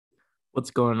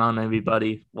What's going on,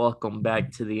 everybody? Welcome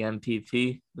back to the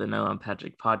MPP, the Noah and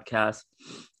Patrick podcast.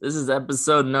 This is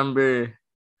episode number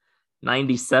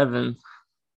 97,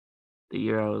 the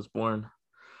year I was born.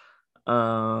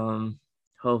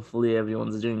 Hopefully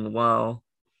everyone's doing well.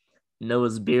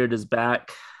 Noah's beard is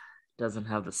back. Doesn't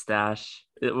have the stash.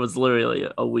 It was literally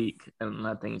a week and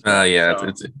that thing's back. Yeah,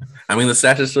 so. I mean, the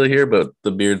stash is still here, but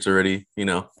the beard's already,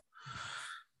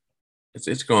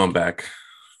 it's going back.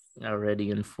 Already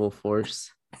in full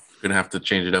force. Gonna have to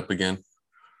change it up again.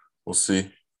 We'll see.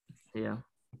 Yeah.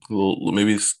 Little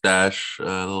maybe stash,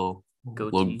 little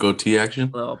goatee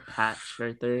action. Little patch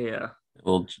right there. Yeah.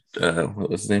 Little what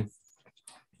was his name?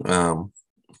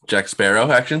 Jack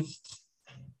Sparrow action.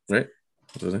 Right?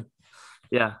 What was it?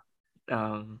 Yeah.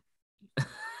 I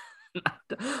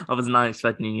was not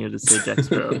expecting you to say Jack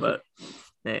Sparrow, but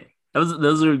hey,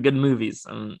 those are good movies.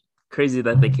 Crazy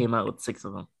that they came out with 6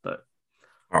 of them, but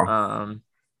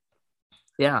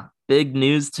yeah, big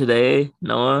news today,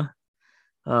 Noah.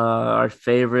 Our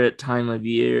favorite time of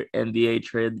year,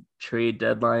 NBA trade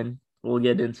deadline. We'll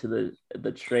get into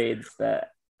the trades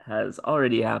that has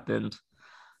already happened.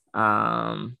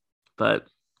 But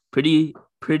pretty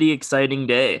exciting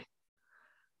day.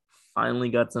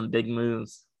 Finally got some big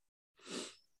moves.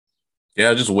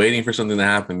 Yeah, just waiting for something to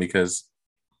happen because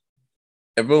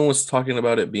everyone was talking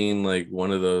about it being like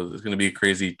one of those. It's going to be a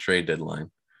crazy trade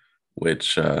deadline,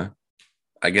 which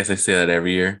I guess I say that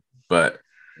every year, but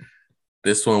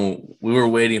this one we were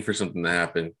waiting for something to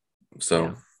happen. So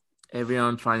yeah.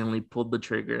 Everyone finally pulled the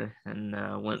trigger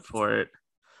and went for it.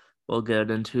 We'll get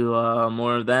into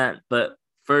more of that, but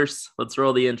first, let's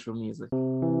roll the intro music.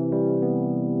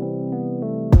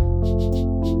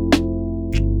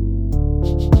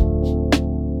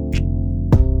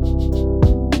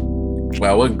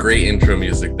 Wow, what great intro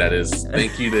music that is.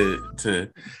 Thank you to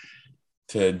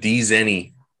D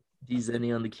Zenny. D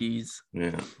Zenny on the keys.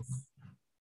 Yeah.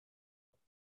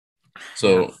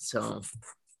 So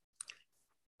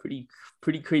pretty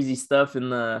crazy stuff in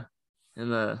the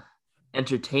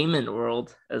entertainment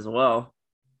world as well.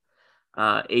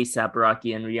 ASAP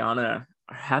Rocky and Rihanna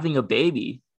are having a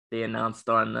baby. They announced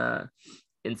on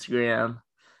Instagram,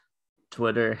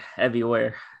 Twitter,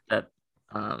 everywhere that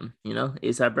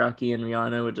ASAP Rocky and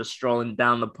Rihanna were just strolling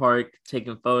down the park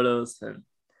taking photos, and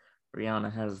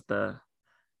Rihanna has the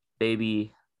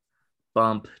baby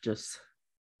bump just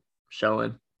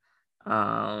showing.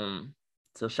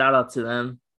 So shout out to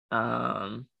them.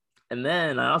 And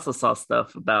then I also saw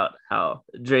stuff about how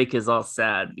Drake is all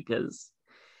sad because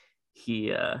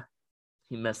he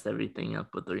messed everything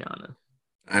up with Rihanna.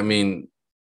 I mean,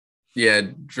 yeah,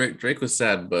 Drake was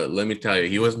sad, but let me tell you,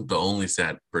 he wasn't the only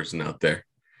sad person out there.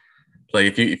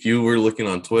 Like if you were looking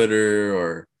on Twitter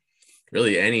or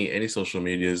really any social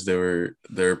medias, there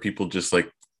were people just like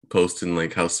posting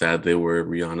like how sad they were.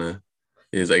 Rihanna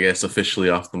is, I guess, officially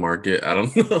off the market. I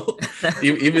don't know.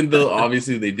 Even though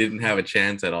obviously they didn't have a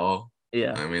chance at all.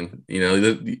 Yeah. I mean,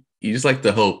 you just like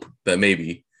to hope that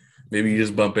maybe you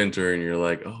just bump into her and you're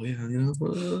like, oh yeah,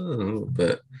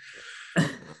 but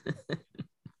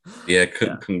yeah,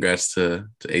 congrats to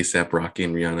ASAP Rocky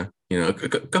and Rihanna. A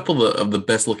couple of the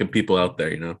best looking people out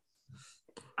there.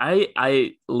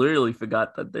 I literally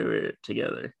forgot that they were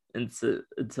together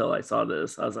until I saw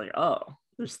this. I was like, oh,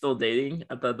 they're still dating.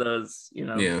 I thought that was,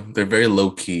 Yeah, they're very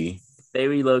low key.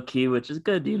 Very low key, which is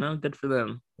good, good for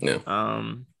them. Yeah.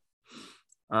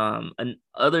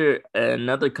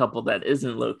 Another couple that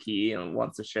isn't low key and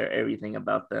wants to share everything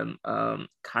about them.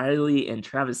 Kylie and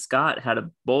Travis Scott had a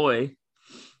boy.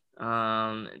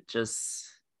 I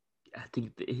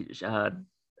think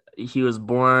he was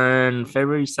born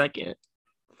February 2nd,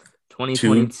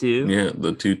 2022. Yeah,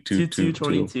 the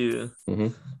 22. Mm-hmm.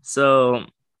 So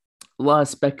a lot of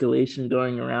speculation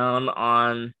going around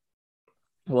on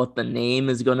what the name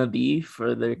is going to be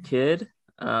for their kid.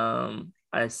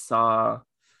 I saw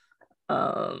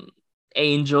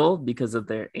Angel because of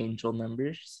their angel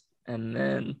numbers. And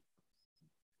then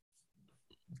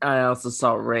I also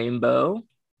saw Rainbow.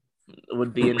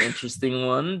 Would be an interesting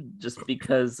one just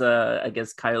because I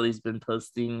guess Kylie's been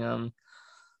posting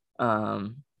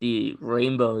the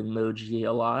rainbow emoji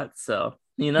a lot. So,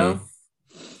 I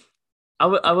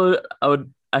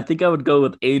think I would go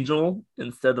with Angel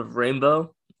instead of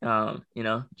Rainbow.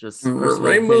 Just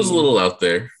Rainbow's a little out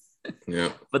there.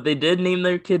 Yeah. But they did name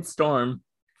their kid Storm.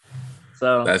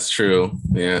 So that's true.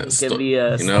 Yeah. It could be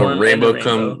a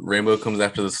Rainbow comes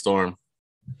after the storm.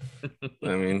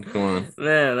 I mean, come on.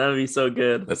 Man, that would be so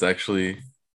good. That actually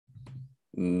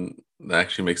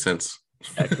makes sense.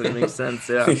 Actually makes sense,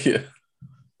 yeah. Yeah.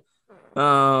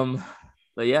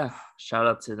 But yeah, shout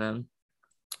out to them.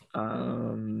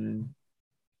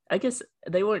 I guess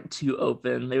they weren't too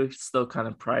open. They were still kind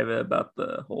of private about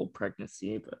the whole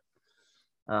pregnancy, but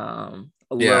a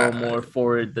little Yeah, more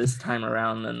forward this time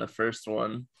around than the first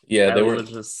one. yeah, they Kylie was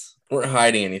just weren't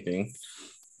hiding anything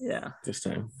yeah, this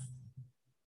time.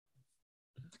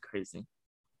 it's crazy.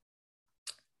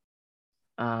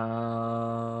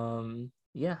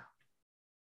 Yeah.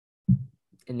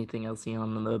 Anything else here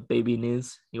on the baby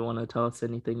news? You want to tell us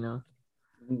anything now?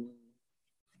 Who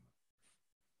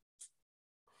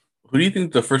do you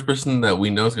think the first person that we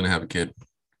know is gonna have a kid?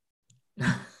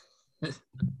 I'm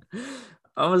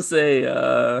gonna say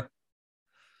I'm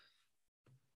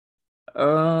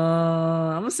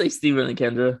gonna say Steven and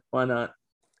Kendra. Why not?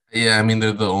 Yeah, I mean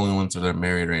they're the only ones that are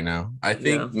married right now. I Yeah.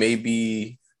 think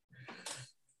maybe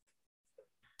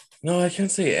no, I can't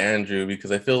say Andrew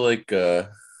because I feel like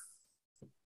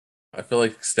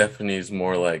Stephanie's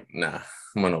more like, nah,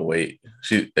 I'm gonna wait.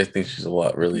 I think she's a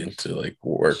lot really into like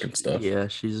work and stuff. Yeah,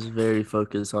 she's very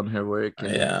focused on her work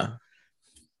and Yeah.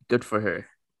 good for her.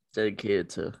 Dedicated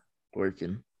to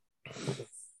working.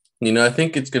 You know, I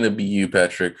think it's gonna be you,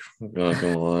 Patrick. I'm not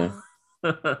gonna lie.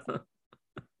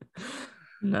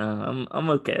 No, I'm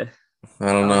okay.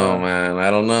 I don't know, Uh, man. I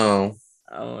don't know.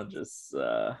 I'm gonna just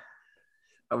I'm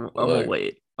gonna Look,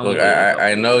 wait. I'm look, gonna wait a I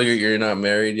couple know years. you're not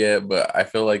married yet, but I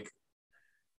feel like,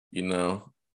 you know,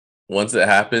 once it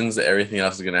happens, everything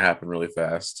else is gonna happen really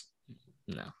fast.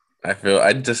 No.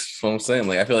 I just what I'm saying.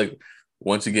 Like I feel like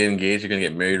once you get engaged, you're gonna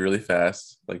get married really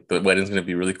fast. Like the wedding's gonna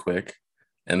be really quick.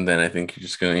 And then I think you're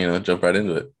just gonna, jump right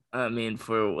into it. I mean,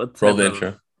 for what Roll type the of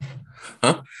intro.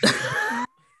 Huh?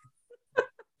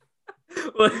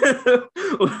 what,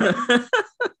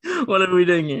 what are we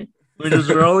doing here? We're just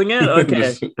rolling it? Okay.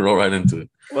 Just roll right into it.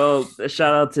 Well,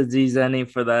 shout out to Z Zenny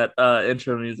for that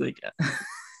intro music.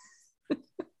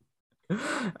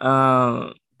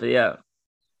 But yeah,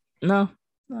 no,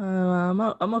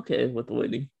 I'm okay with the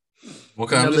waiting. Well,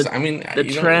 You know I mean, you never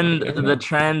the know.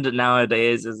 trend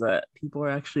nowadays is that people are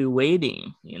actually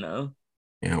waiting. Yeah.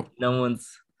 No one's.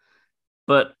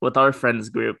 But with our friends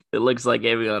group, it looks like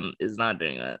everyone is not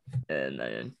doing that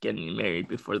and getting married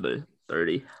before they're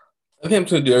 30. I think I'm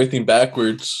just gonna do everything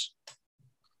backwards.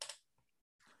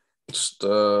 Just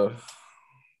have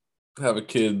a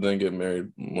kid, then get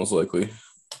married, most likely.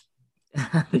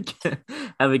 Have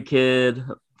a kid,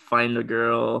 find a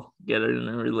girl, get her in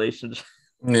a relationship.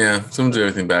 Yeah, someone do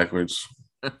everything backwards.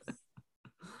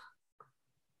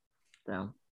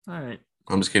 Down. All right.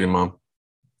 I'm just kidding, mom.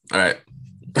 All right.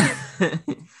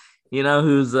 You know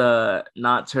who's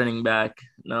not turning back,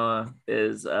 Noah,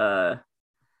 is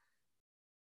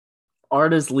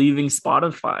artists leaving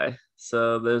Spotify.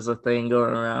 So there's a thing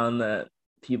going around that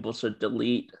people should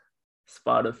delete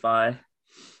Spotify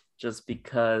just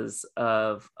because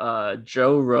of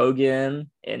Joe Rogan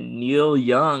and Neil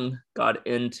Young got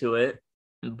into it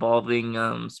involving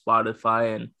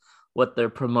Spotify and what they're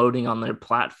promoting on their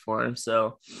platform.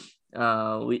 So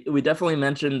we definitely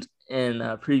mentioned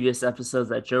in previous episodes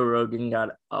that Joe Rogan got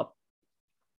a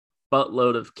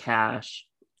buttload of cash,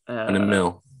 In a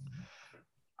mill.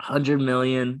 100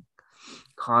 million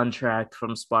contract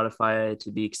from Spotify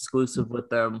to be exclusive with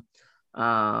them.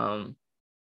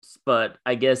 But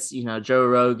I guess, Joe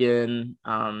Rogan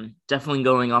definitely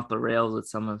going off the rails with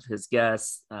some of his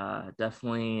guests,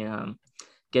 definitely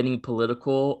getting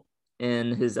political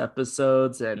in his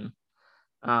episodes and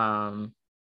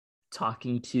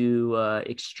talking to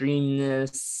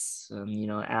extremists,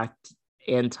 act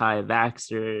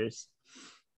anti-vaxxers.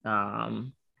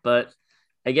 But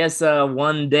I guess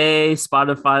one day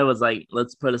Spotify was like,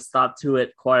 let's put a stop to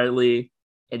it quietly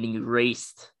and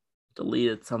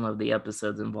deleted some of the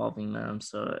episodes involving them.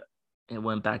 So it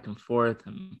went back and forth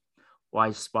and why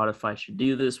Spotify should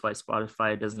do this, why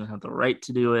Spotify doesn't have the right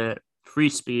to do it, free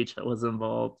speech that was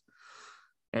involved,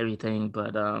 everything.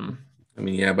 But I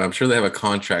mean, yeah, but I'm sure they have a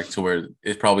contract to where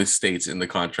it probably states in the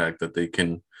contract that they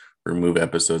can remove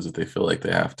episodes if they feel like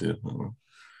they have to.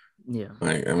 yeah.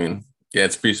 Like, I mean, yeah,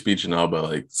 it's free speech and all, but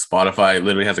like Spotify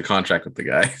literally has a contract with the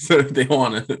guy. So if they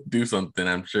want to do something,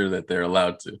 I'm sure that they're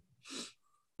allowed to.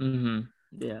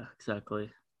 Yeah, exactly.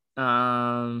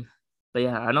 But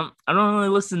yeah, I don't really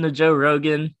listen to Joe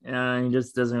Rogan. He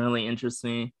just doesn't really interest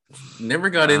me. Never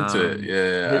got into it.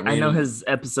 Yeah. I I know mean, his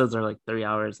episodes are like 3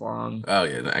 hours long. oh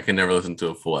yeah, I can never listen to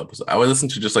a full episode. I would listen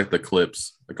to just like the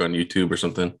clips, like on YouTube or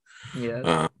something. Yeah.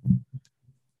 Uh,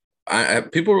 I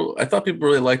thought people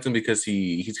really liked him because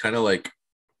he's kind of like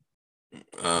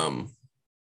um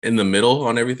in the middle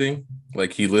on everything.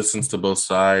 Like he listens to both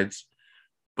sides,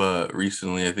 but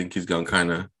recently I think he's gone kind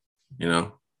of, you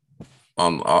know,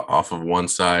 off of one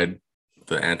side,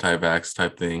 the anti-vax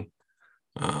type thing.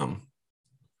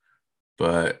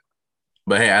 But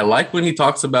hey, I like when he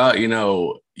talks about,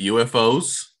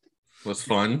 UFOs. Was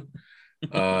fun.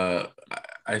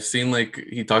 I've seen like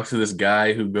he talks to this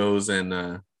guy who goes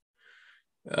and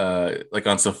like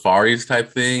on safaris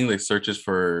type thing. They searches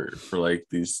for like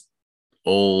these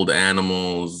old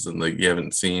animals and like you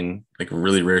haven't seen like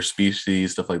really rare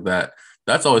species, stuff like that.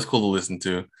 That's always cool to listen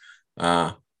to.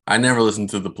 I never listen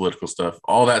to the political stuff.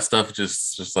 All that stuff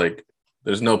just like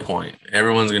there's no point.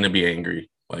 Everyone's gonna be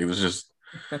angry. Like there's just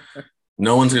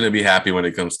no one's gonna be happy when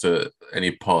it comes to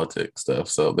any politics stuff.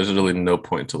 So there's really no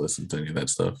point to listen to any of that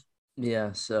stuff.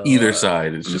 Yeah. Either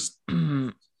side is just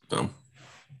dumb.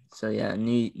 So yeah,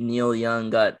 Neil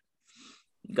Young got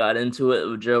into it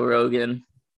with Joe Rogan.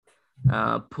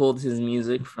 Pulled his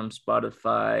music from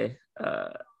Spotify.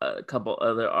 A couple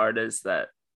other artists that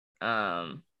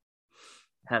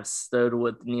have stood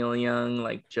with Neil Young,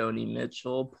 like Joni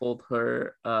Mitchell, pulled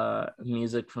her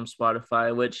music from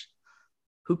Spotify, which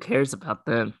who cares about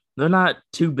them? They're not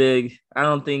too big. I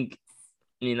don't think,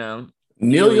 Neil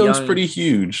Young's Young, pretty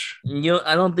huge.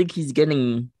 I don't think he's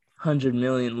getting 100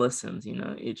 million listens,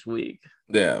 each week.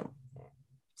 Yeah.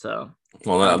 So.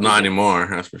 Well, not anymore,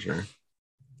 that's for sure.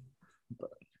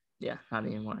 But yeah, not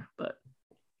anymore. But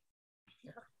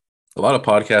yeah. A lot of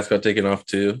podcasts got taken off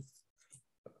too.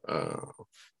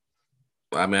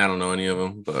 I mean, I don't know any of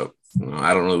them, but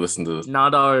I don't really listen to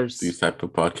not ours. These type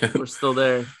of podcasts. We're still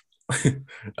there.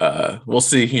 We'll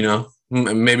see.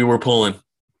 Maybe we're pulling.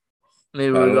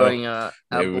 Maybe we're going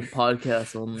Apple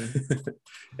Podcasts only.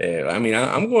 Yeah, I mean,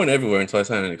 I'm going everywhere until I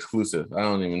sign an exclusive. I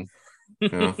don't even.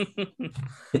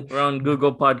 We're on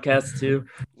Google Podcasts too.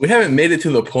 We haven't made it to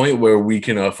the point where we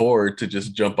can afford to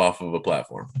just jump off of a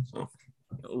platform. So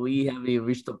we haven't even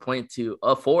reached the point to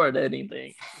afford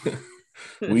anything.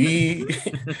 We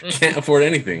can't afford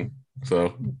anything,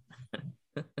 so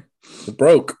we're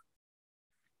broke.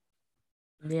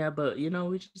 Yeah, but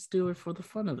we just do it for the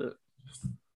fun of it.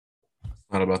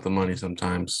 It's not about the money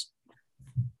sometimes.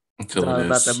 Until it's all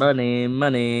about the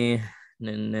money.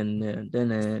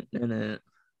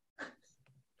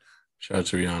 Shout out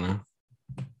to Rihanna.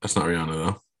 That's not Rihanna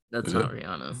though. That's not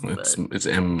Rihanna. It's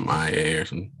MIA or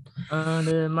something.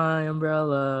 Under my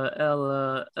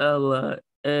umbrella, Ella,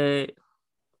 A.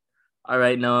 All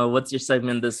right, Noah, what's your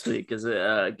segment this week? Is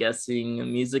it guessing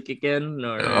music again?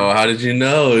 Or how did you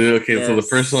know? Okay, yes. So the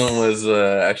first one was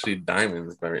actually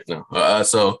diamonds. Right now,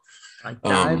 like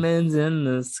diamonds in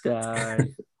the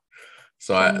sky.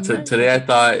 So today I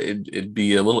thought it'd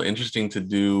be a little interesting to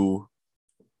do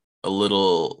a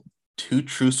little 2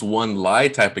 truths 1 lie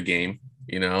type of game.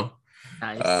 Nice.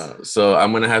 So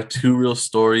I'm gonna have 2 real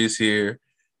stories here,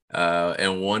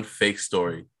 and 1 fake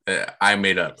story that I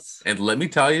made up. And let me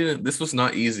tell you, this was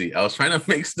not easy. I was trying to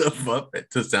make stuff up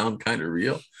to sound kind of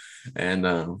real, and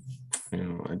I was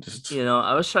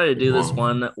trying to do this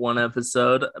one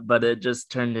episode, but it just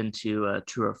turned into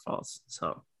true or false.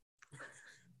 So.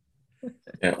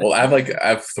 Yeah, well, I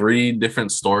have 3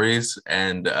 different stories,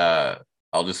 and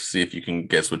I'll just see if you can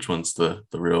guess which one's the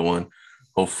real one.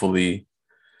 Hopefully,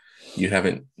 you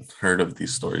haven't heard of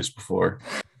these stories before.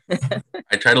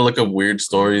 I try to look up weird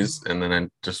stories, and then I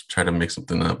just try to make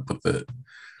something up with it.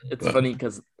 It's funny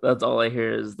because that's all I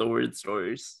hear is the weird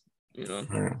stories. Yeah.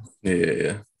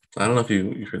 I don't know if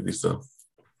you heard these though.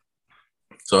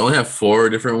 So I only have 4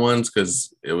 different ones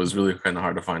because it was really kind of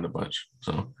hard to find a bunch.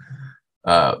 So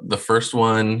the first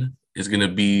one is gonna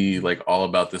be like all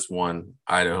about this one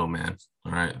Idaho man.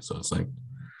 All right, so it's like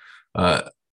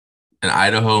an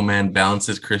Idaho man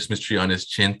balances Christmas tree on his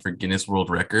chin for Guinness World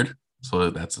Record.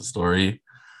 So that's a story.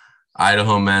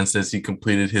 Idaho man says he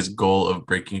completed his goal of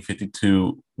breaking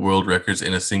 52 world records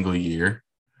in a single year.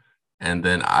 And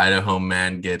then Idaho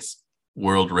man gets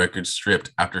world record stripped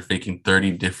after faking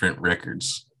 30 different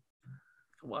records.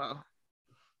 Wow.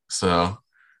 So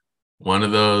one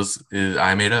of those is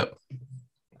I made up.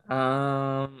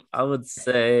 I would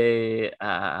say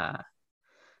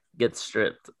get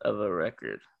stripped of a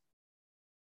record.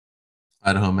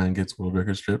 Idaho man gets world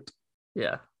record stripped.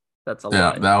 Yeah, that's a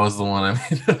lie. That was the one I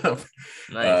made up.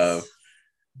 Nice.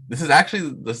 This is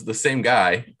actually the same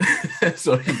guy.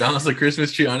 So he balanced a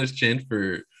Christmas tree on his chin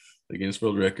for the Guinness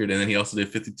World Record, and then he also did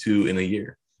 52 in a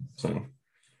year. So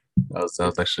that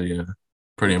was actually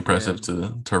pretty impressive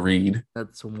to read.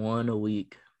 That's 1 a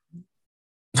week.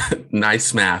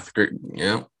 Nice math. Great.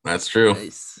 Yeah, that's true.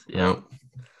 Nice. Yeah.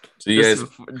 So you guys,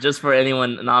 just for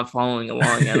anyone not following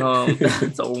along at home,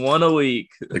 it's a 1 a week.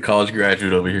 The college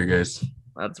graduate over here, guys.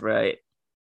 That's right.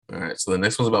 All right. So the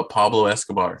next one's about Pablo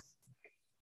Escobar.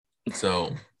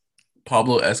 So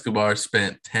Pablo Escobar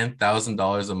spent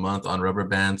 $10,000 a month on rubber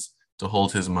bands to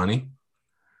hold his money.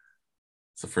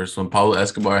 It's the first one. Pablo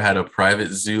Escobar had a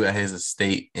private zoo at his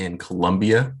estate in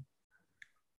Colombia.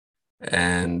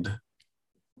 And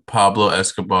while Pablo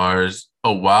Escobar's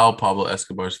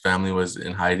family was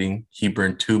in hiding, he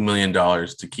burned $2 million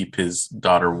to keep his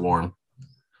daughter warm.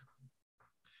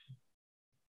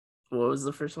 What was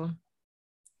the first one?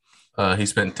 He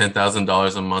spent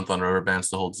 $10,000 a month on rubber bands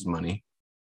to hold his money.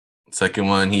 Second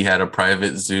one, he had a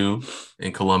private zoo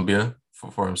in Colombia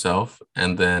for himself.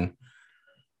 And then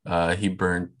he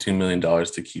burned $2 million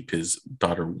to keep his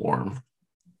daughter warm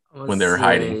when they were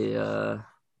hiding.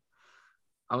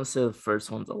 I'm gonna say the first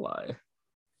one's a lie.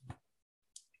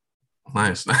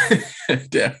 Nice.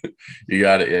 Yeah, you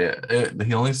got it. Yeah.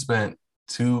 He only spent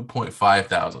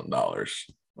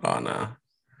 $2,500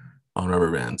 on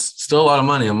rubber bands. Still a lot of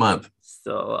money a month.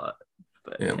 Still a lot,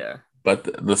 but yeah.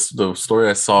 But the story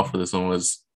I saw for this one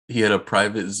was he had a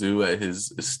private zoo at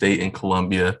his estate in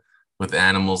Colombia with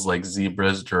animals like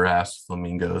zebras, giraffes,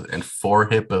 flamingos, and 4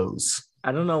 hippos.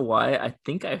 I don't know why. I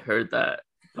think I heard that,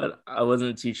 but I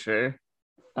wasn't too sure.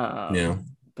 Yeah.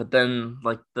 But then,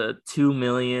 like the 2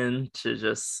 million to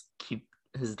just keep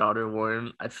his daughter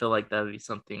warm, I feel like that would be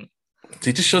something.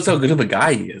 He just shows how good of a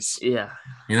guy he is. Yeah.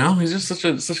 You know, he's just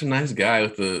such a nice guy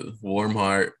with a warm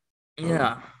heart.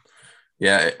 Yeah.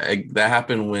 That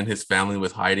happened when his family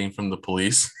was hiding from the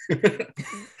police.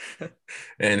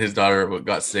 And his daughter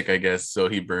got sick, I guess, so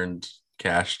he burned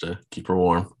cash to keep her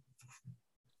warm.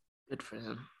 Good for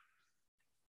him.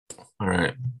 All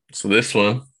right. So this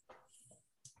one,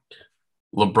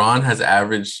 LeBron has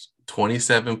averaged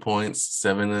 27 points,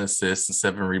 7 assists, and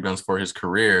 7 rebounds for his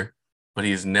career, but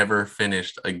he's never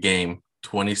finished a game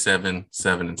 27,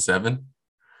 7, and 7.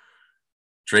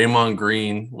 Draymond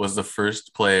Green was the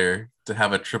first player to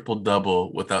have a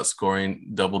triple-double without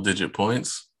scoring double-digit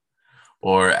points.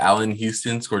 Or Allen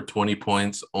Houston scored 20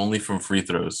 points only from free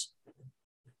throws.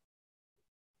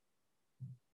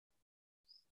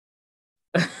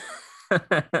 What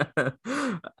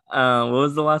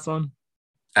was the last one?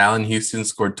 Allen Houston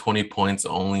scored 20 points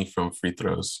only from free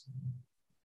throws.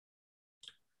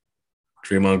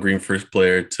 Draymond Green, first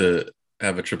player to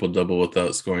have a triple-double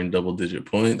without scoring double-digit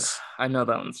points. I know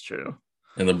that one's true.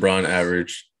 And LeBron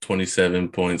averaged 27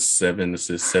 points, 7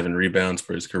 assists, 7 rebounds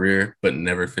for his career, but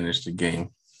never finished a game,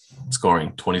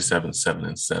 scoring 27, 7,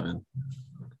 and 7.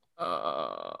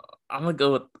 I'm going to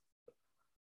go with...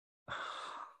 I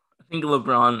think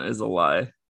LeBron is a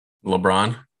lie.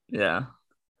 LeBron? Yeah.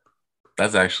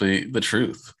 That's actually the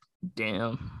truth.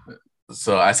 Damn.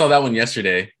 So I saw that one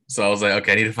yesterday. So I was like,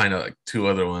 okay, I need to find out like 2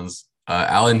 other ones.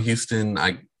 Allen Houston,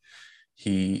 I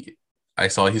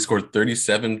saw he scored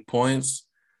 37 points,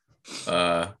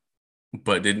 but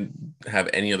didn't have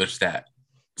any other stat.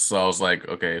 So I was like,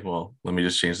 okay, well, let me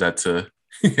just change that to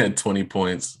he had 20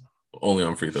 points only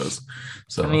on free throws.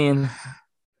 So I mean,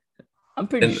 I'm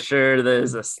pretty sure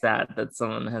there's a stat that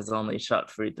someone has only shot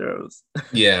free throws.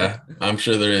 Yeah, I'm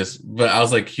sure there is. But I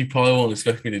was like, he probably won't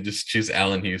expect me to just choose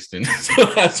Allen Houston. So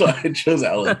that's why I chose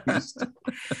Allen Houston.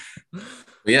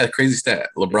 But yeah, crazy stat.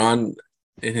 LeBron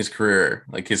in his career,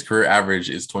 like his career average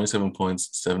is 27 points,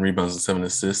 7 rebounds, and 7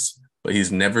 assists, but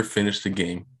he's never finished a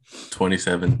game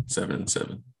 27, 7, and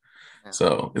 7. Yeah.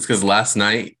 So it's because last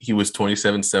night he was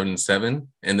 27, 7, and 7,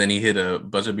 and then he hit a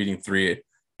buzzer beating 3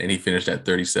 and he finished at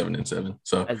 37 and 7.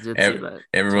 So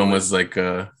everyone was like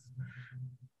kind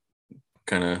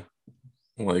of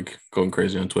like going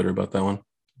crazy on Twitter about that one.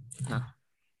 Huh.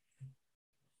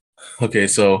 Okay,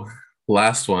 so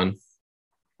last one.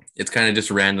 It's kind of just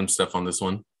random stuff on this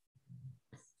one.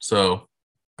 So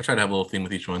I try to have a little theme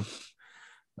with each one.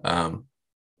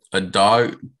 A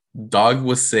dog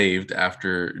was saved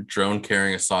after drone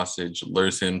carrying a sausage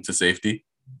lures him to safety.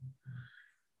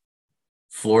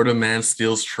 Florida man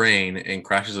steals train and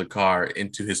crashes a car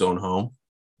into his own home.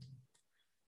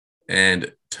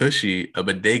 And Tushy, a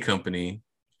bidet company,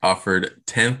 offered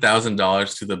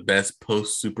 $10,000 to the best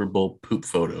post-Super Bowl poop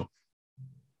photo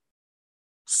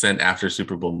sent after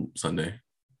Super Bowl Sunday.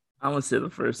 I want to say the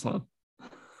first one.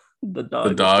 The dog.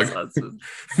 The dog.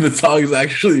 The dog is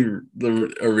actually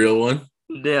a real one.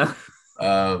 Yeah.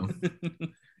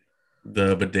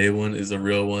 The bidet one is a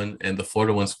real one, and the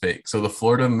Florida one's fake. So the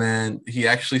Florida man, he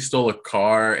actually stole a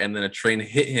car, and then a train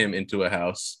hit him into a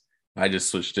house. I just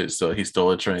switched it, so he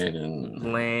stole a train.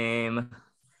 And lame.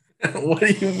 What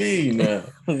do you mean?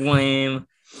 Lame.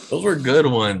 Those were good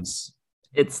ones.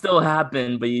 It still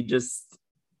happened, but you just...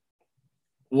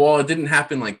 Well, it didn't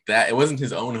happen like that. It wasn't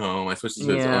his own home. I switched it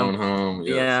to his own home.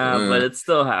 Yes. Yeah, but it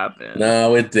still happened.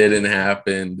 No, it didn't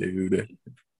happen, dude.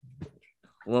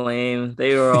 Lame.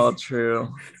 They were all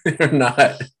true. They're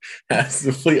not. That's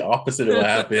the complete opposite of what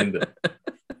happened.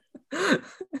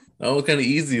 Oh, kind of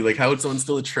easy. Like, how would someone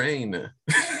steal a train?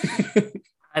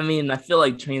 I mean, I feel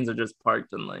like trains are just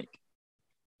parked in like,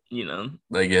 you know,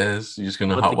 I guess you're just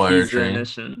gonna with the hotwire a keys to the train.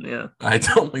 ignition. Yeah, I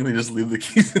don't think they just leave the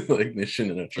keys in the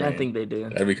ignition in a I train. think they do.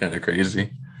 That'd be kind of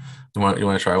crazy. You want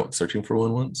to try searching for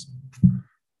one once?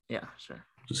 Yeah, sure.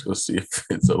 Just go see if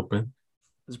it's open.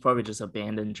 There's probably just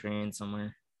abandoned train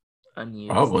somewhere,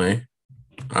 unused. Probably.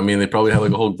 I mean, they probably have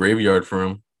like a whole graveyard for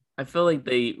them. I feel like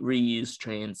they reuse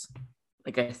trains.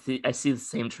 Like I see the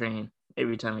same train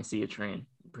every time I see a train.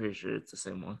 I'm pretty sure it's the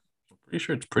same one. Pretty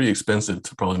sure it's pretty expensive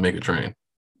to probably make a train.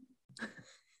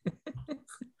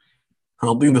 I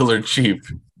don't think those are cheap.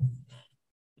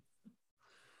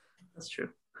 That's true.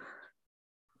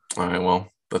 All right, well,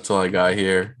 that's all I got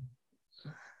here.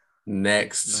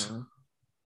 Next, No.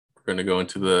 we're gonna go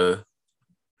into the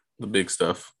big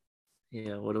stuff.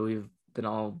 Yeah, what do we've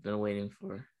been waiting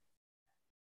for?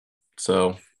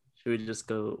 So Should we just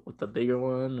go with the bigger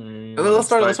one, or let's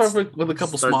start with a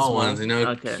couple start small small? ones. You know,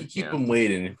 Okay, keep yeah, them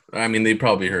waiting. I mean, they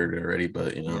probably heard it already,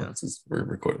 but you know, yeah. we're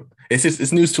recording.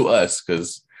 It's news to us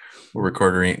because we're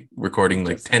recording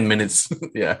like Just 10 happened. minutes.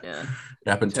 Yeah, Yeah, it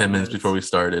happened 10 minutes before we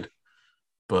started.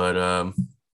 But a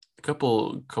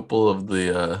couple of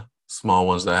the small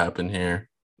ones that happened here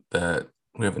that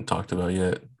we haven't talked about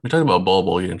yet. We talked about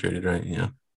Ball getting traded, right? Yeah.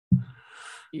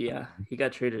 Yeah, he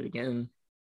got traded again.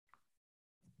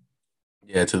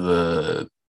 Yeah, to the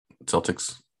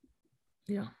Celtics.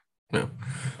 Yeah. Yeah.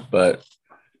 But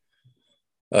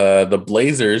the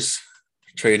Blazers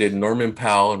traded Norman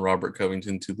Powell and Robert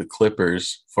Covington to the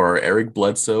Clippers for Eric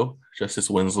Bledsoe, Justice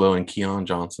Winslow, and Keon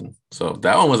Johnson. So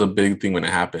that one was a big thing when it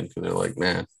happened because they're like,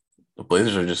 man, the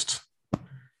Blazers are just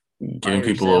giving Fire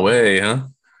people sale. away, huh?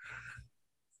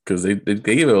 Because they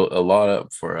gave a lot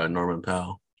up for Norman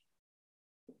Powell.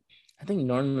 I think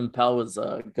Norman Powell was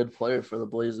a good player for the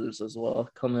Blazers as well,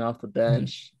 coming off the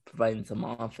bench, providing some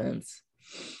offense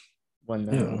when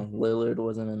Lillard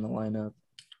wasn't in the lineup.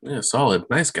 Yeah, solid.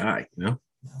 Nice guy, you know?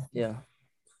 Yeah.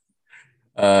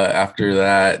 After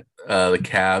that, the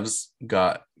Cavs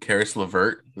got Karis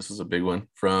LeVert. This was a big one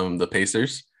from the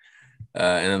Pacers.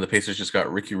 And then the Pacers just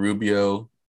got Ricky Rubio,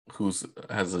 who's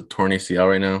has a torn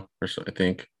ACL right now, I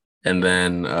think. And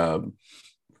then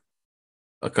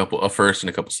a first and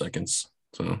a couple seconds.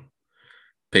 So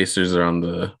Pacers are on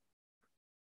the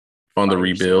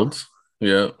rebuild. Sale.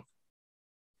 Yeah.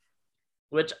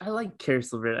 Which I like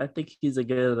Karis LeVert. I think he's a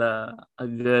good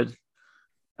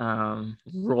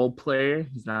role player.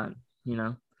 He's not,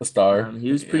 A star.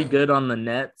 he was pretty Yeah. good on the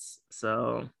Nets.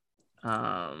 So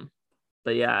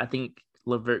but yeah, I think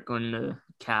LeVert going to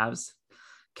Cavs.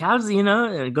 Cavs,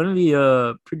 are going to be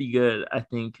pretty good, I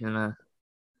think, in a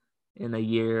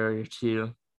year or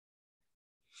two.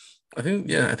 I think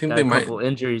Got they a might. couple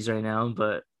injuries right now,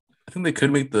 but I think they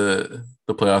could make the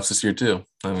playoffs this year too.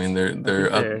 I mean,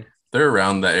 they're up, they're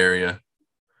around that area.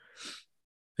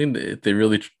 I think they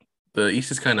really the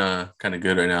East is kind of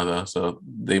good right now though, so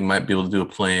they might be able to do a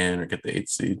play-in or get the 8th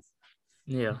seed.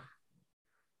 Yeah.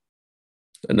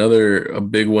 A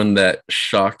big one that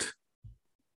shocked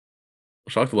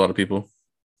a lot of people.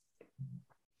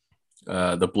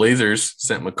 The Blazers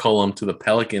sent McCollum to the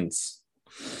Pelicans.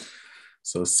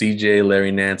 So CJ,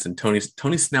 Larry Nance, and Tony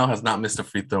Snell has not missed a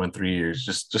free throw in 3 years.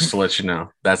 Just to let you know,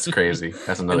 that's crazy.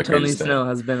 That's another crazy Tony stat. Snell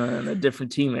has been on a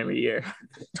different team every year.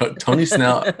 Tony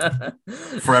Snell,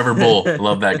 forever Bull.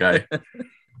 Love that guy.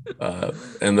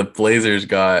 And the Blazers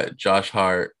got Josh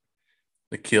Hart,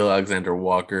 Nikhil Alexander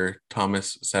Walker,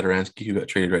 Thomas Satoransky, who got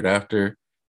traded right after,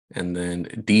 and then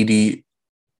Didi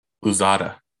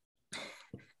Uzada.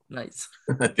 Nice.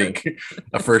 I think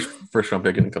a first round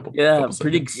pick in a couple. Yeah, couple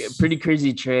pretty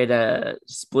crazy trade.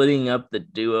 Splitting up the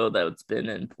duo that's been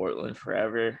in Portland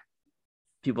forever.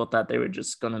 People thought they were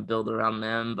just gonna build around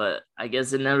them, but I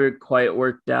guess it never quite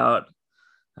worked out.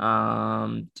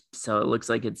 So it looks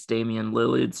like it's Damian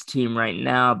Lillard's team right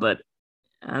now, but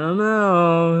I don't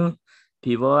know.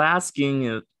 People are asking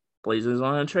if Blazers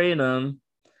want to trade him.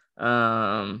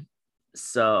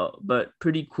 But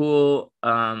pretty cool.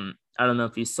 I don't know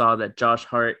if you saw that Josh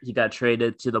Hart, he got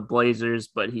traded to the Blazers,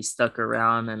 but he stuck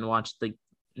around and watched the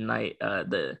night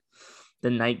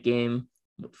game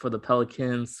for the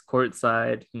Pelicans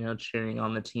courtside, cheering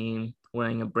on the team,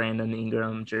 wearing a Brandon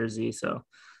Ingram jersey. So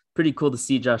pretty cool to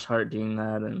see Josh Hart doing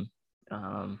that. And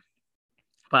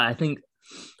but I think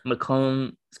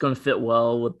McCollum is going to fit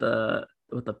well with the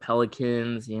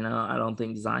Pelicans. I don't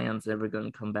think Zion's ever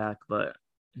going to come back, but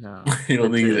no. You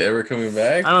don't think he's ever coming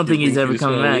back? I don't think he's ever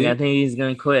coming back. I think he's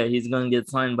going to quit. He's going to get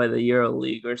signed by the Euro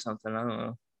League or something. I don't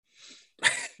know.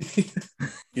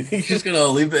 You think he's just going to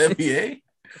leave the NBA?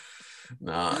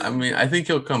 No, I mean, I think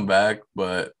he'll come back,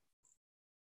 but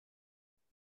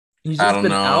He's I just don't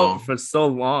been out know. for so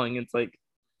long. It's like,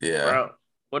 Yeah. bro,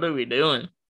 what are we doing?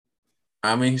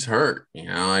 I mean, he's hurt.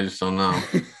 I just don't know.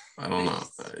 I don't know.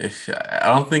 I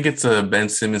don't think it's a Ben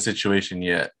Simmons situation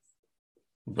yet,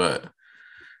 but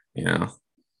you know,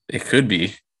 it could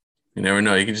be. You never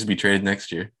know. He could just be traded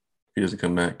next year if he doesn't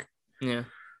come back Yeah.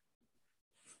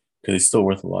 because he's still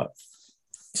worth a lot.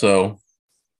 So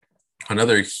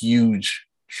another huge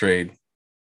trade.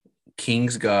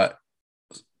 Kings got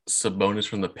Sabonis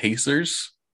from the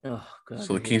Pacers. Oh god,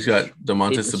 So I the hate Kings this. got Hate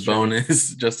Domantas this trade.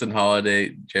 Sabonis, Justin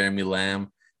Holiday, Jeremy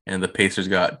Lamb, and the Pacers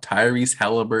got Tyrese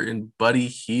Halliburton, Buddy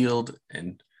Hield,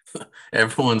 and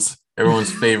everyone's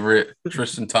favorite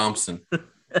Tristan Thompson.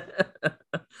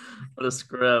 What a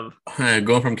scrub.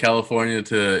 Going from California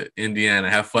to Indiana.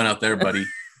 Have fun out there, buddy.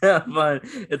 Fine.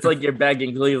 It's like you're back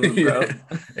in Cleveland, bro. Yeah.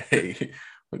 Hey,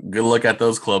 good luck at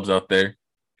those clubs out there.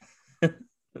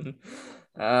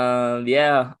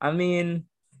 Yeah. I mean,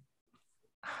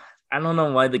 I don't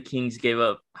know why the Kings gave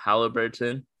up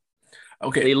Halliburton.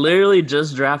 Okay, They literally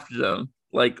just drafted him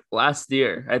like last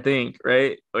year, I think,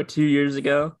 right? Or 2 years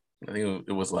ago. I think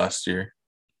it was last year.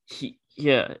 He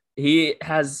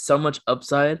has so much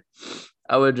upside.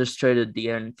 I would just traded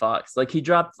De'Aaron Fox. Like he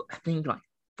dropped, I think, like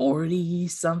 40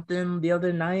 something the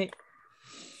other night.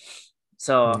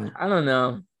 So Mm. I don't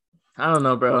know. I don't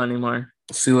know, bro, anymore.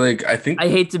 See, like I think I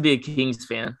hate to be a Kings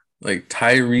fan. like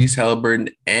Tyrese Halliburton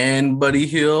and Buddy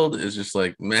Hield is just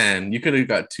like, man, you could have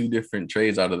got two different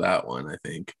trades out of that one. I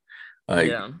think, like,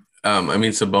 Yeah. I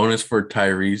mean, Sabonis for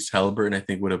Tyrese Halliburton, I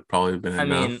think would have probably been I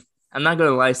mean, enough. I'm not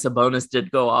gonna lie, Sabonis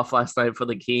did go off last night for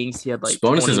the Kings. He had like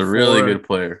Sabonis is a really good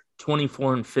player.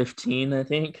 24 and 15, I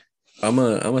think. I'm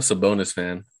a Sabonis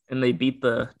fan. And they beat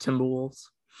the Timberwolves.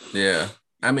 Yeah,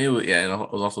 I mean, yeah, and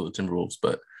it was also the Timberwolves,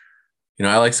 but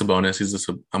I like Sabonis.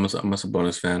 I'm a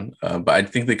Sabonis fan, but I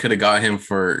think they could have got him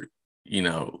for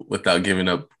without giving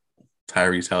up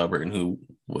Tyrese Halliburton, who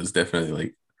was definitely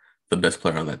like the best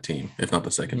player on that team, if not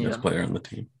the second best Yeah. player on the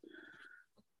team.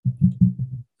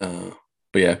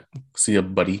 But yeah, see ya,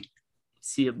 buddy.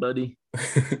 See ya, buddy. But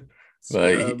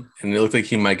Scrub. and it looks like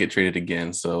he might get traded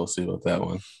again, so we'll see about that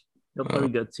one. He'll probably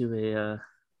go to a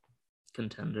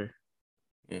contender.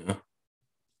 Yeah.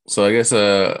 So I guess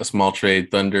a small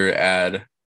trade. Thunder add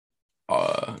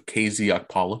KZ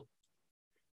Okpala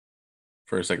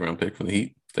for a second round pick from the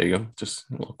Heat. There you go. Just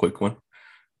a little quick one.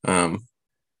 And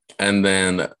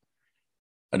then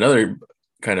another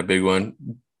kind of big one.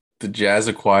 The Jazz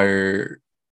acquire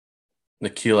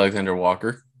Nikhil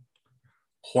Alexander-Walker,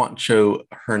 Juancho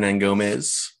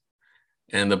Hernan-Gomez,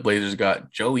 and the Blazers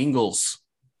got Joe Ingles,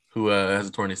 who has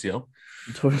a torn ACL.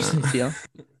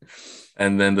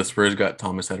 And then the Spurs got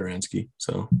Thomas Satoransky.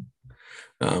 So,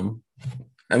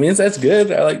 I mean, that's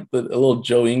good. I like a little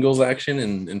Joe Ingles action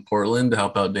in Portland to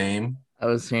help out Dame. I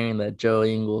was hearing that Joe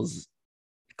Ingles'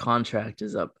 contract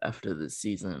is up after this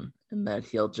season and that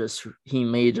he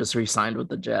may just resign with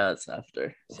the Jazz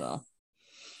after. So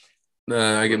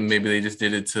I guess maybe they just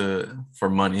did it for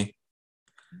money.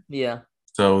 Yeah.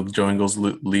 So Joe Ingles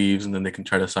leaves and then they can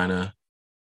try to sign a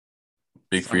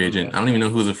big free agent. I don't even know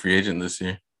who's a free agent this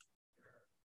year.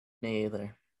 Me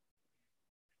either.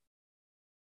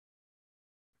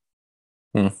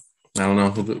 I don't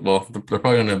know. Well, they're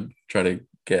probably going to try to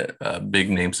get big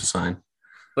names to sign.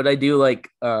 But I do like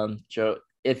Joe.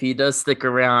 If he does stick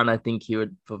around, I think he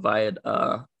would provide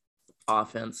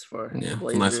offense for the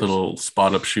Blazers. Nice little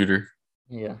spot up shooter.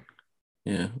 Yeah.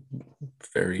 Yeah.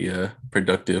 Very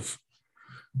productive.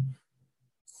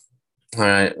 All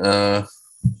right.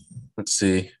 Let's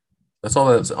see. That's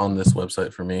all that's on this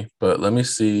website for me. But let me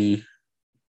see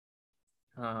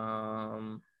what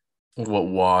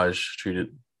Woj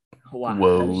treated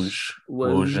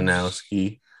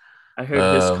Wojnarowski. I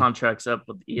heard his contract's up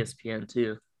with ESPN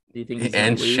too. Do you think he's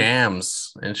and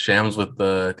Shams with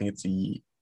I think it's the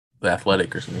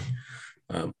Athletic or something.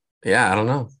 Yeah, I don't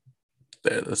know.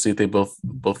 Let's see if they both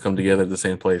come together at the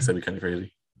same place. That'd be kind of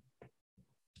crazy.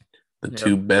 The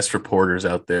two best reporters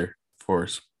out there for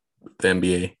the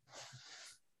NBA.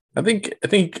 I think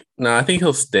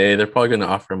he'll stay. They're probably going to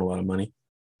offer him a lot of money.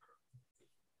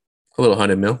 A little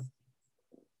 $100 million.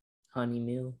 $100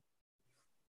 million.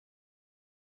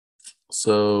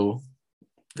 So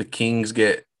the Kings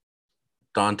get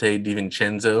Dante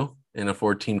DiVincenzo in a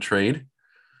 4-team trade.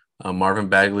 Marvin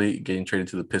Bagley getting traded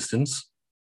to the Pistons.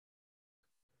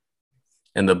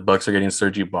 And the Bucks are getting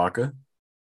Serge Ibaka.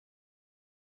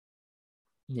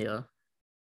 Yeah.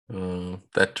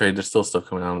 That trade, there's still stuff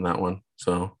coming out on that one.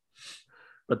 So,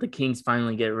 but the Kings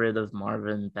finally get rid of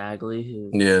Marvin Bagley,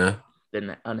 who's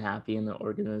been unhappy in the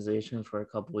organization for a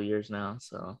couple of years now.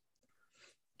 So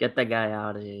get that guy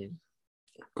out of here.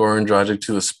 Goran Dragic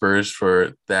to the Spurs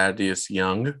for Thaddeus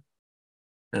Young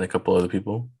and a couple other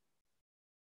people.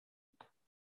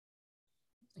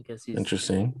 I guess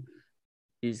Interesting.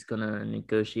 he's gonna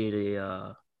negotiate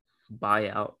a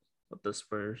buyout with the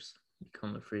Spurs,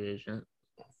 become a free agent.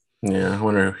 Yeah, I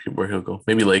wonder where he'll go.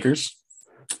 Maybe Lakers.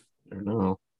 I don't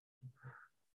know.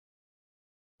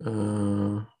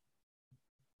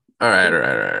 All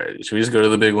right. Should we just go to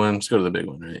the big one? Let's go to the big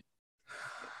one, right?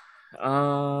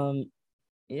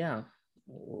 Yeah.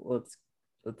 Let's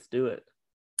do it.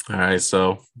 All right.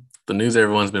 So the news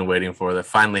everyone's been waiting for that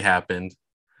finally happened.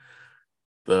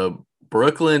 The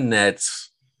Brooklyn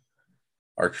Nets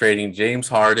are trading James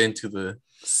Harden to the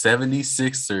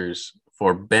 76ers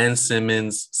for Ben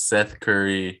Simmons, Seth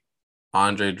Curry,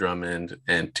 Andre Drummond,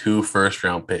 and 2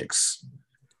 first-round picks.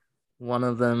 One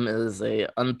of them is a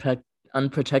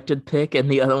unprotected pick, and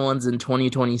the other one's in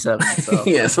 2027. So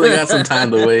yeah, so they got some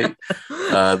time to wait.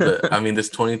 This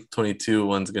 2022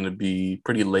 one's gonna be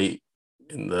pretty late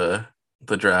in the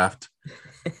draft,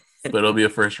 but it'll be a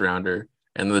first rounder,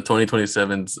 and the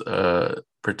 2027's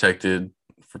protected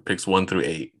for picks 1 through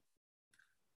 8.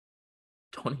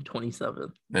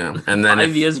 2027. Yeah, and then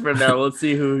 5 years from now, let's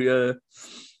see who.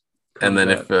 And then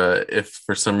if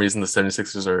for some reason the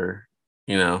 76ers are,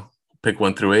 pick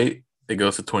 1 through 8, it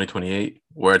goes to 2028,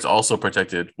 where it's also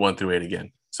protected 1 through 8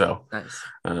 again. So nice.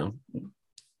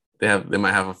 They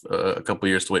might have a couple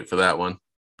years to wait for that one,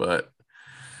 but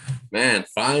man,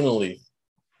 finally,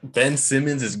 Ben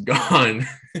Simmons is gone.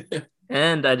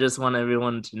 And I just want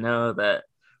everyone to know that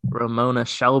Ramona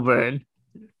Shelburne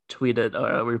tweeted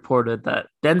or reported that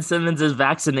Ben Simmons is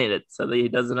vaccinated, so that he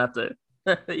doesn't have to.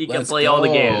 He can play all the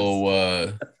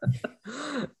games.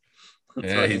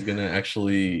 Yeah, funny. He's gonna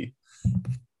actually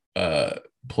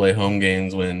play home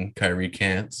games when Kyrie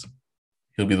can't.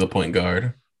 He'll be the point guard.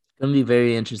 It's gonna be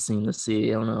very interesting to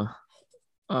see. I don't know.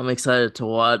 I'm excited to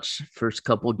watch first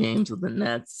couple games of the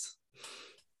Nets.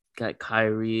 Got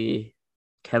Kyrie,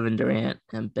 Kevin Durant,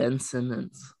 and Ben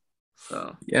Simmons.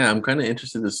 So yeah, I'm kind of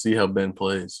interested to see how Ben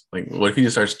plays. Like, what if he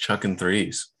just starts chucking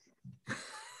threes?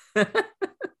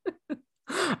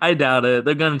 I doubt it.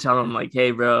 They're gonna tell him like, "Hey,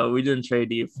 bro, we didn't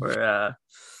trade you for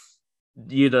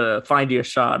you to find your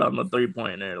shot on the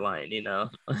 3-pointer line," Yeah.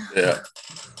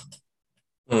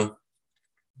 Huh.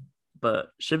 But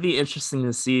should be interesting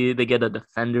to see. They get a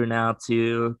defender now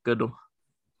too. Good.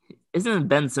 Isn't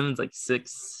Ben Simmons like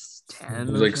 6'10"?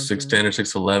 He's like 6'10" or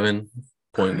 6'11",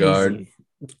 point Crazy. guard.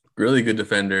 Really good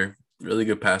defender, really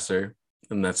good passer,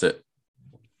 and that's it.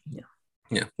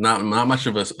 Yeah. Not much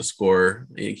of a scorer.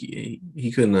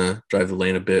 He couldn't drive the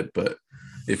lane a bit, but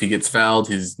if he gets fouled,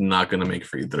 he's not going to make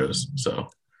free throws. So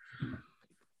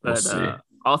we'll see.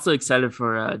 Also excited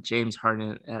for James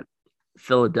Harden at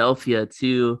Philadelphia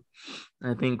too.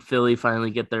 I think Philly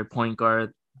finally get their point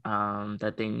guard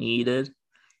that they needed,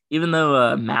 even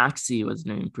though Maxey was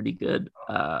doing pretty good.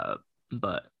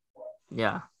 But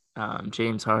yeah,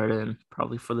 James Harden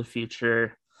probably for the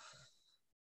future.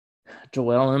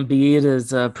 Joel Embiid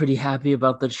is pretty happy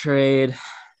about the trade.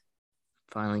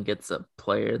 Finally gets a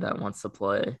player that wants to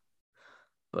play.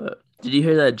 But did you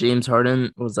hear that James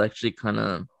Harden was actually kind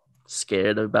of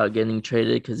scared about getting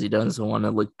traded because he doesn't want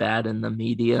to look bad in the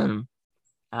media and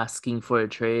asking for a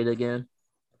trade again?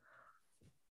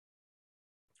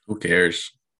 Who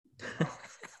cares?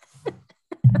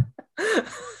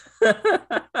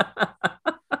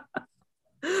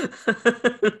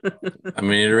 I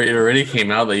mean, it already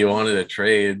came out that you wanted a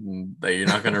trade and that you're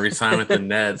not going to resign with the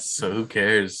Nets. So who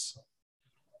cares?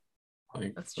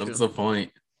 Like, what's the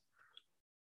point?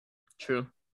 True,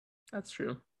 that's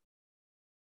true.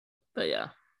 But yeah,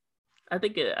 I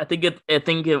think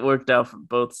it worked out for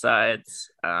both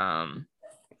sides. The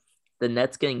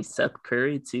Nets getting Seth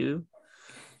Curry too,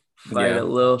 provide a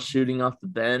little shooting off the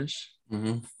bench.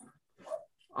 Mm-hmm.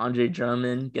 Andre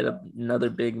Drummond get another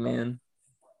big man.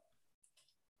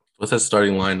 What's that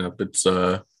starting lineup? It's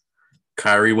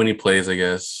Kyrie when he plays, I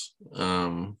guess.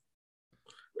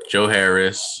 Joe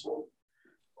Harris,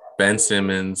 Ben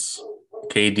Simmons,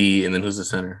 KD, and then who's the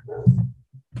center?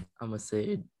 I'm gonna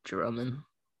say Drummond,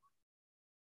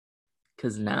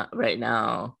 because right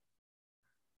now,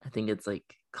 I think it's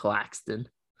like Claxton.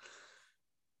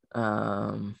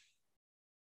 Is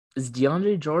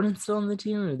DeAndre Jordan still on the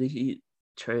team, or did he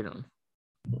trade him?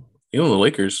 The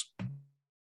Lakers.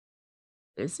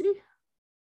 Is he?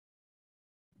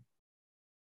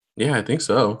 Yeah, I think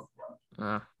so.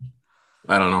 I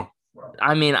don't know.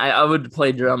 I mean, I would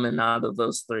play Drummond out of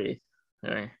those three.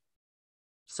 Right?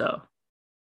 So,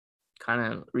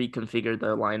 kind of reconfigure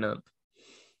the lineup.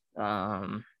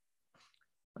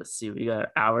 Let's see, we got an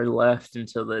hour left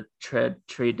until the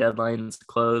trade deadline's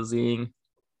closing.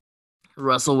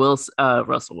 Russell Westbrook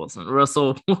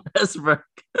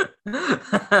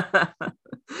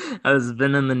has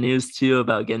been in the news too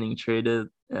about getting traded,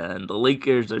 and the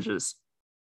Lakers are just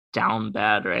down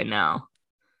bad right now.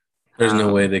 There's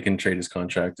no way they can trade his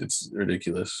contract. It's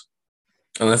ridiculous.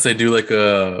 Unless they do like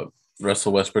a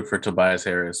Russell Westbrook for Tobias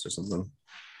Harris or something.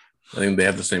 I think they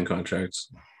have the same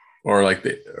contracts. Or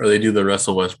they do the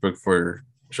Russell Westbrook for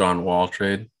John Wall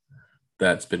trade.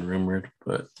 That's been rumored,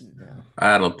 but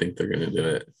I don't think they're gonna do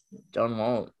it. John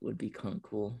Wall would be kind of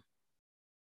cool.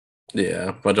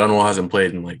 Yeah, but John Wall hasn't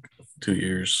played in like 2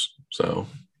 years, so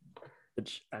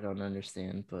which I don't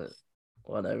understand, but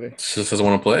whatever. Just doesn't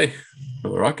want to play for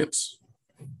the Rockets.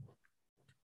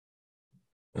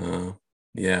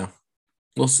 Yeah,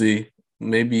 we'll see.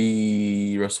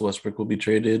 Maybe Russell Westbrook will be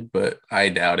traded, but I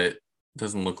doubt it.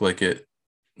 Doesn't look like it.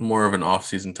 More of an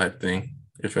off-season type thing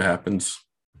if it happens.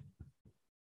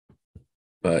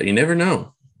 But you never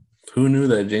know. Who knew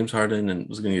that James Harden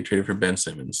was going to get traded for Ben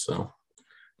Simmons? So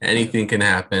anything can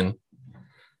happen.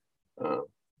 But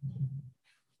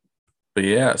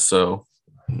yeah, so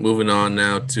moving on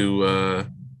now to a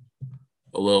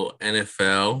little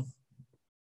NFL.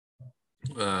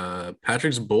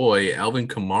 Patrick's boy, Alvin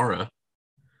Kamara,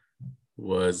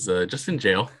 was just in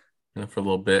jail for a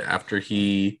little bit after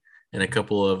he and a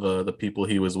couple of the people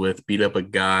he was with beat up a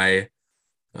guy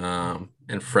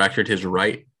and fractured his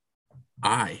right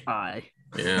eye.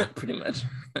 Yeah. Pretty much.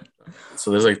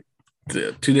 So there's like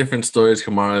two different stories.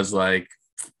 Kamara's like,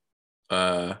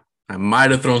 I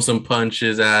might have thrown some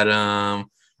punches at him.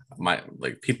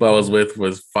 People I was with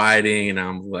was fighting, and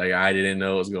I'm like, I didn't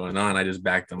know what was going on. I just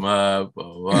backed them up,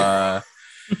 blah,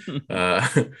 blah.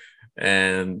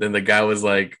 And then the guy was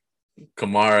like,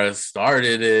 Kamara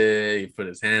started it. He put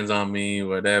his hands on me,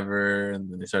 whatever. And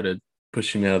then they started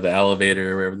pushing me out of the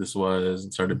elevator, wherever this was,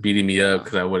 and started beating me up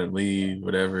because I wouldn't leave,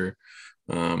 whatever.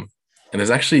 And there's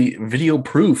actually video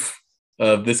proof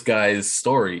of this guy's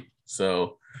story.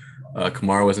 So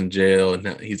Kamara was in jail,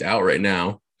 and he's out right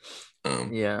now.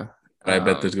 Yeah. I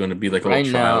bet there's going to be like a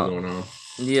little trial going on.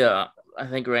 Yeah. I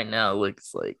think right now it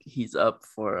looks like he's up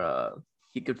for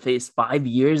he could face 5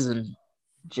 years in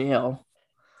jail.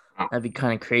 Oh. That'd be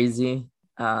kind of crazy.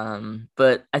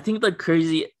 But I think the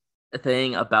crazy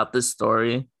thing about this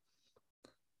story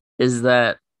is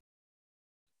that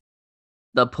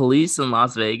the police in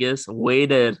Las Vegas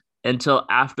waited until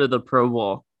after the Pro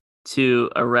Bowl to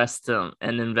arrest him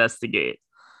and investigate.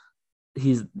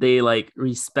 They like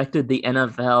respected the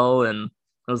NFL and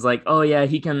was like, oh yeah,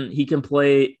 he can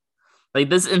play. Like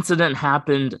this incident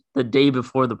happened the day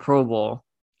before the Pro Bowl,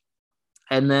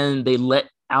 and then they let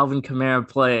Alvin Kamara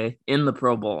play in the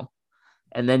Pro Bowl,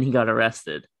 and then he got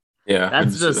arrested. Yeah,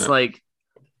 that's just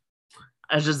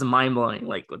that's just mind blowing.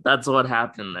 Like that's what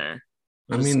happened there.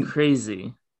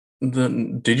 Crazy.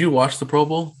 Did you watch the Pro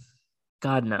Bowl?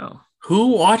 God, no. Who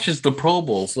watches the Pro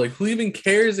Bowls? Like, who even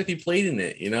cares if he played in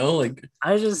it? You know, like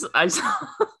I saw,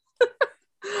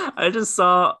 I just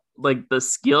saw like the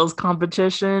skills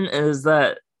competition is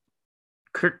that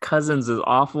Kirk Cousins is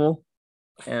awful,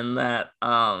 and that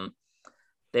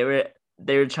they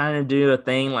were trying to do a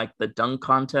thing like the dunk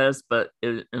contest, but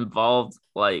it involved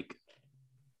like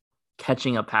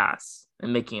catching a pass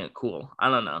and making it cool. I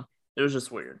don't know. It was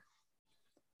just weird.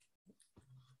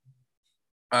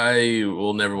 I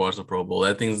will never watch the Pro Bowl.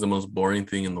 That thing's the most boring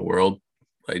thing in the world.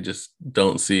 I just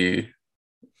don't see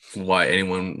why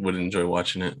anyone would enjoy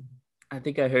watching it. I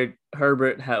think I heard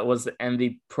Herbert was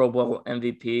the Pro Bowl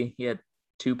MVP. He had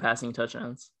 2 passing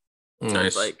touchdowns.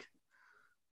 Nice. Like,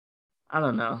 I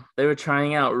don't know. They were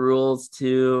trying out rules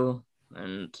too,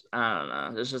 and I don't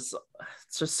know. It's just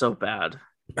so bad.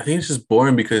 I think it's just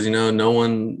boring because no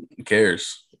one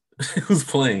cares who's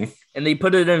playing. And they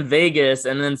put it in Vegas,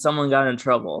 and then someone got in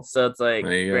trouble. So it's like,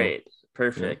 great,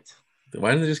 perfect. Yeah.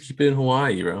 Why didn't they just keep it in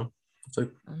Hawaii, bro? It's like,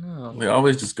 I know. They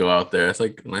always just go out there. It's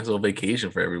like a nice little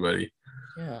vacation for everybody.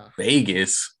 Yeah.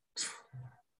 Vegas.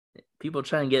 People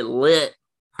trying to get lit.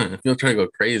 People trying to go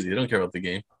crazy. They don't care about the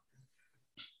game.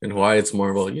 In Hawaii, it's more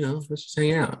about, let's just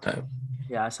hang out type.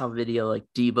 Yeah, I saw a video like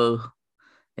Debo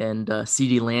and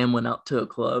CeeDee Lamb went out to a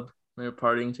club. They were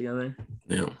partying together.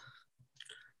 Yeah.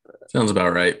 Sounds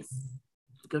about right.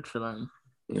 Good for them.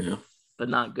 Yeah. But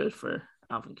not good for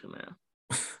Alvin Kamara.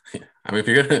 Yeah. I mean, if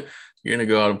you're gonna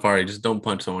go out and party, just don't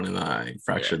punch someone in the eye,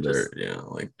 fracture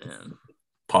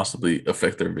possibly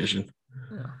affect their vision.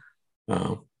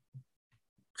 Yeah.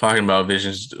 Talking about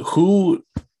visions, who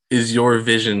is your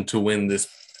vision to win this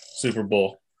Super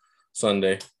Bowl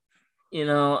Sunday?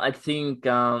 I think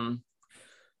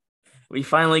we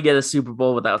finally get a Super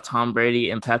Bowl without Tom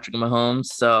Brady and Patrick Mahomes.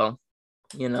 So,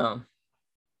 you know,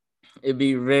 it'd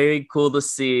be very cool to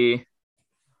see.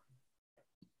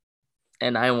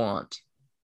 And I want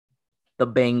the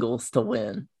Bengals to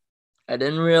win. I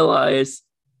didn't realize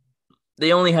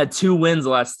they only had 2 wins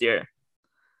last year.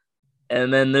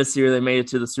 And then this year they made it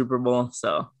to the Super Bowl.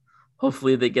 So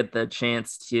hopefully they get the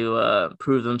chance to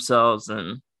prove themselves.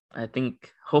 And I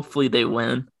think hopefully they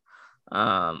win.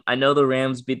 I know the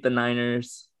Rams beat the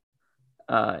Niners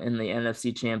in the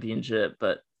NFC Championship,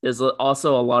 but there's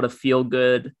also a lot of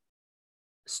feel-good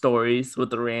stories with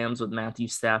the Rams with Matthew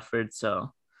Stafford.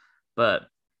 So, but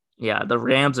yeah, the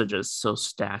Rams are just so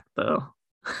stacked though.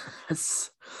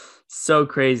 It's so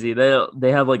crazy.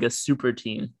 They have like a super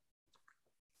team.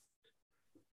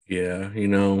 Yeah,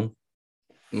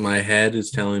 my head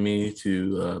is telling me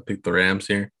to pick the Rams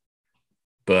here,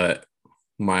 but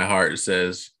my heart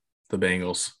says the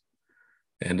Bengals.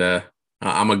 And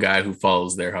I'm a guy who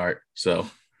follows their heart. So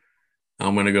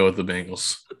I'm going to go with the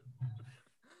Bengals.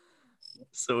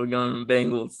 So we're going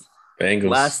Bengals.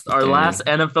 Bengals. Our last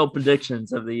NFL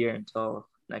predictions of the year until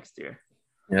next year.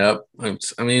 Yep.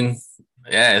 I mean,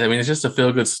 it's just a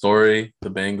feel-good story. The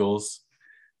Bengals.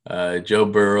 Joe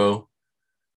Burrow.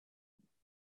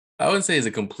 I wouldn't say he's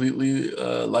a completely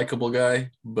likable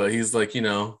guy, but he's like,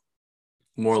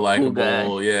 more likable.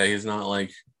 Cool, yeah, he's not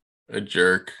like a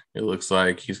jerk. It looks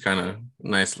like he's kind of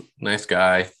nice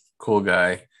guy, cool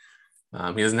guy.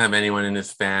 He doesn't have anyone in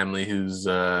his family who's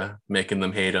making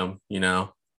them hate him,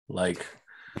 like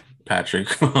Patrick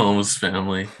Mahomes'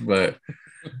 family. But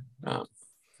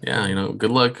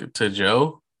good luck to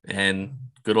Joe and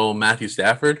good old Matthew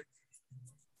Stafford.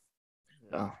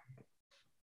 Yeah.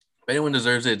 If anyone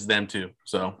deserves it, it's them too.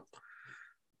 So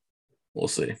we'll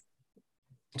see.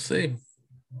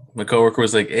 My coworker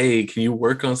was like, "Hey, can you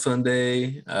work on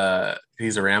Sunday?"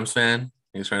 He's a Rams fan.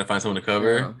 He's trying to find someone to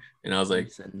cover, and I was like, he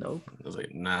said nope. I was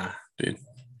like, "Nah, dude,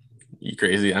 you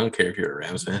crazy? I don't care if you're a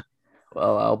Rams fan."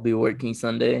 Well, I'll be working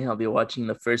Sunday. I'll be watching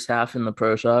the first half in the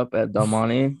pro shop at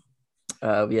Dalmani.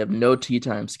 We have no tea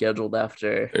time scheduled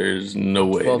after. There's no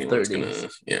way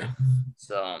 12:30. Yeah.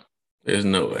 So there's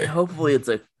no way. Hopefully, it's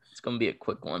gonna be a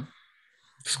quick one.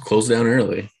 Just close down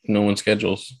early. No one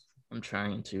schedules. I'm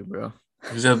trying to, bro.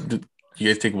 Do you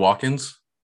guys take walk-ins?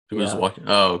 People just walk in?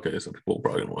 Oh, okay. So people are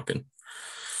probably gonna walk in.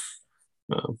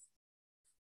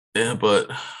 Yeah,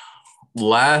 but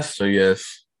last, I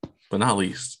guess, but not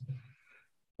least,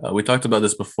 we talked about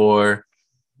this before.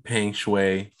 Peng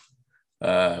Shuai,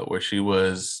 where she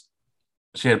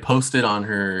had posted on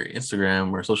her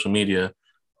Instagram or social media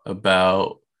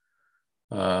about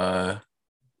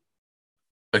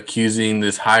accusing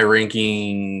this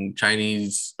high-ranking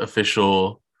Chinese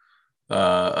official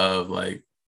of like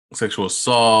sexual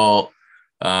assault.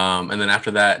 And then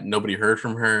after that, nobody heard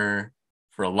from her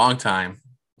for a long time,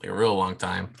 like a real long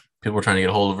time. People were trying to get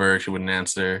a hold of her. She wouldn't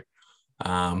answer.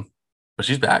 But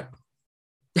she's back.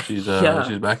 She's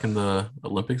she's back in the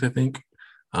Olympics, I think.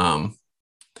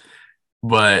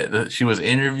 But she was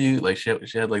interviewed, like she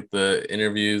had like the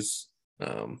interviews.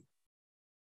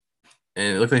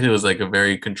 And it looked like it was like a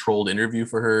very controlled interview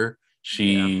for her.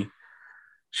 She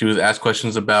was asked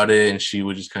questions about it and she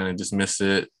would just kind of dismiss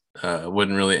it,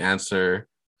 wouldn't really answer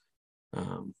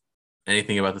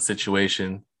anything about the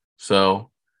situation.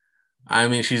 So, I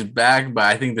mean, she's back, but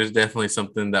I think there's definitely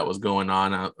something that was going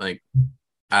on. Like,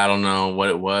 I don't know what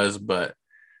it was, but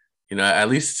at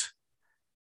least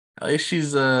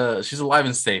she's alive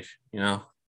and safe.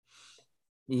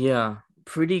 Yeah,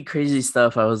 pretty crazy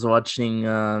stuff. I was watching.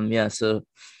 So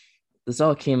this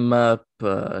all came up.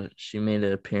 She made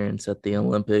an appearance at the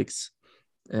Olympics,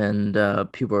 and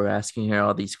people were asking her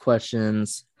all these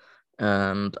questions.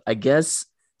 And I guess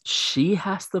she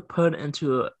has to put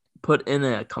in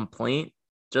a complaint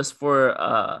just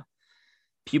for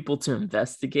people to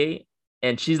investigate,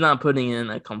 and she's not putting in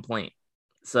a complaint.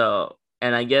 So,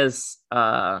 and I guess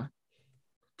the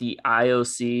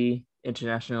IOC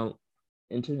International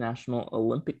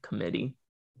Olympic Committee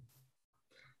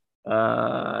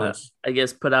I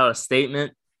guess put out a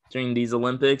statement during these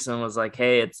Olympics and was like,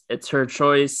 hey, it's her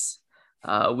choice.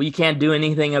 We can't do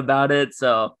anything about it.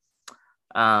 So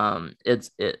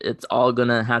it's all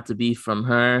gonna have to be from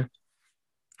her.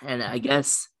 And I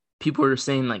guess people are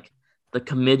saying like the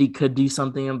committee could do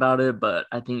something about it, but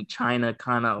I think China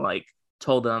kind of like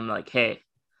told them like, hey,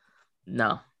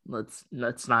 no, let's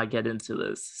not get into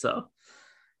this. So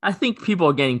I think people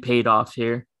are getting paid off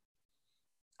here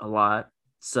a lot.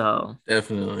 So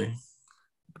definitely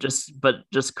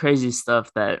just crazy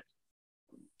stuff that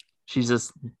she's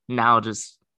just now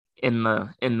just in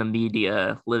the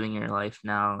media living her life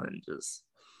now and just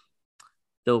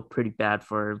feel pretty bad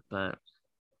for her, but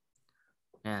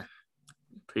yeah,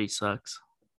 pretty sucks.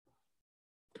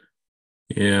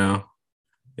 Yeah,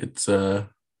 it's it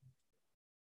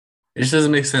just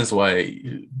doesn't make sense why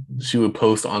she would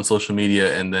post on social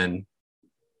media and then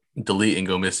delete and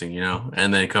go missing,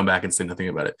 and then come back and say nothing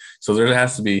about it. So there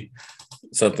has to be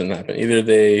something happen. Either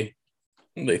they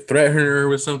threaten her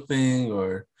with something,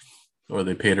 or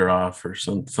they paid her off, or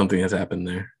something has happened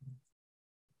there.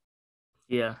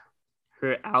 Yeah,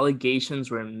 her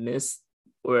allegations were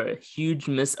a huge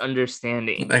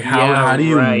misunderstanding. Like Yeah, how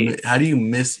do right. you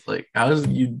miss, like, how does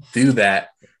you do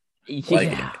that, like,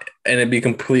 Yeah, and it be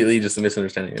completely just a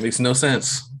misunderstanding? It makes no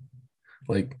sense.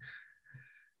 Like,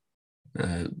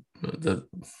 the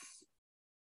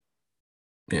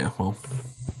yeah, well,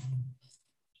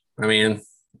 I mean,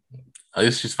 at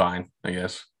least she's fine, I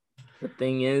guess. the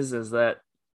thing is that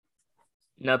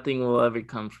nothing will ever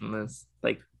come from this.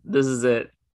 Like, this is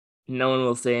it. No one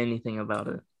will say anything about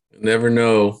it. Never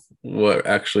know what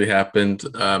actually happened.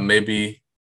 Maybe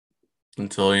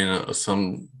until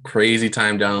some crazy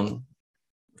time down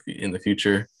in the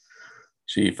future,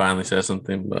 she finally says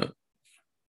something. But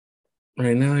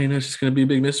right now, it's just gonna be a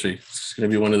big mystery. It's just gonna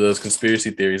be one of those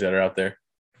conspiracy theories that are out there.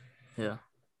 Yeah.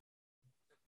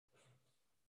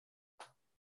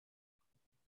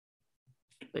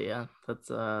 But yeah, that's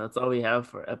all we have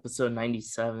for episode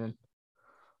 97.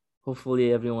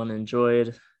 Hopefully everyone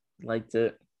enjoyed, liked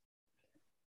it.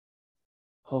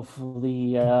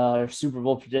 Hopefully our Super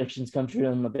Bowl predictions come true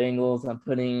on the Bengals. I'm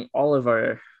putting all of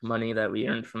our money that we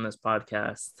earned from this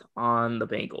podcast on the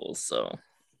Bengals. So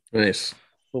Nice.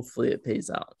 hopefully it pays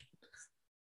out.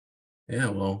 Yeah,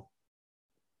 well,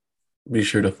 be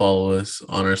sure to follow us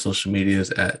on our social medias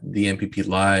at the MPP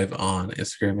Live on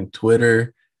Instagram and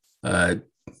Twitter.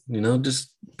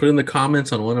 Just put in the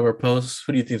comments on one of our posts.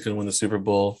 Who do you think is going to win the Super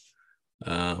Bowl?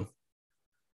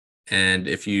 And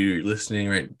if you're listening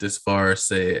right this far,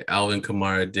 say Alvin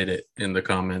Kamara did it in the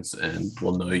comments, and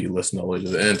we'll know you listen all the way to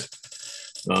the end.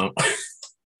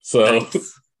 So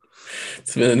nice.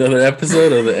 It's been another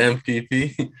episode of the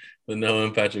MPP, the Noah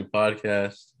and Patrick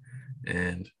podcast.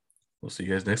 And we'll see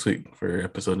you guys next week for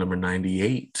episode number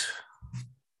 98.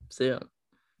 See ya.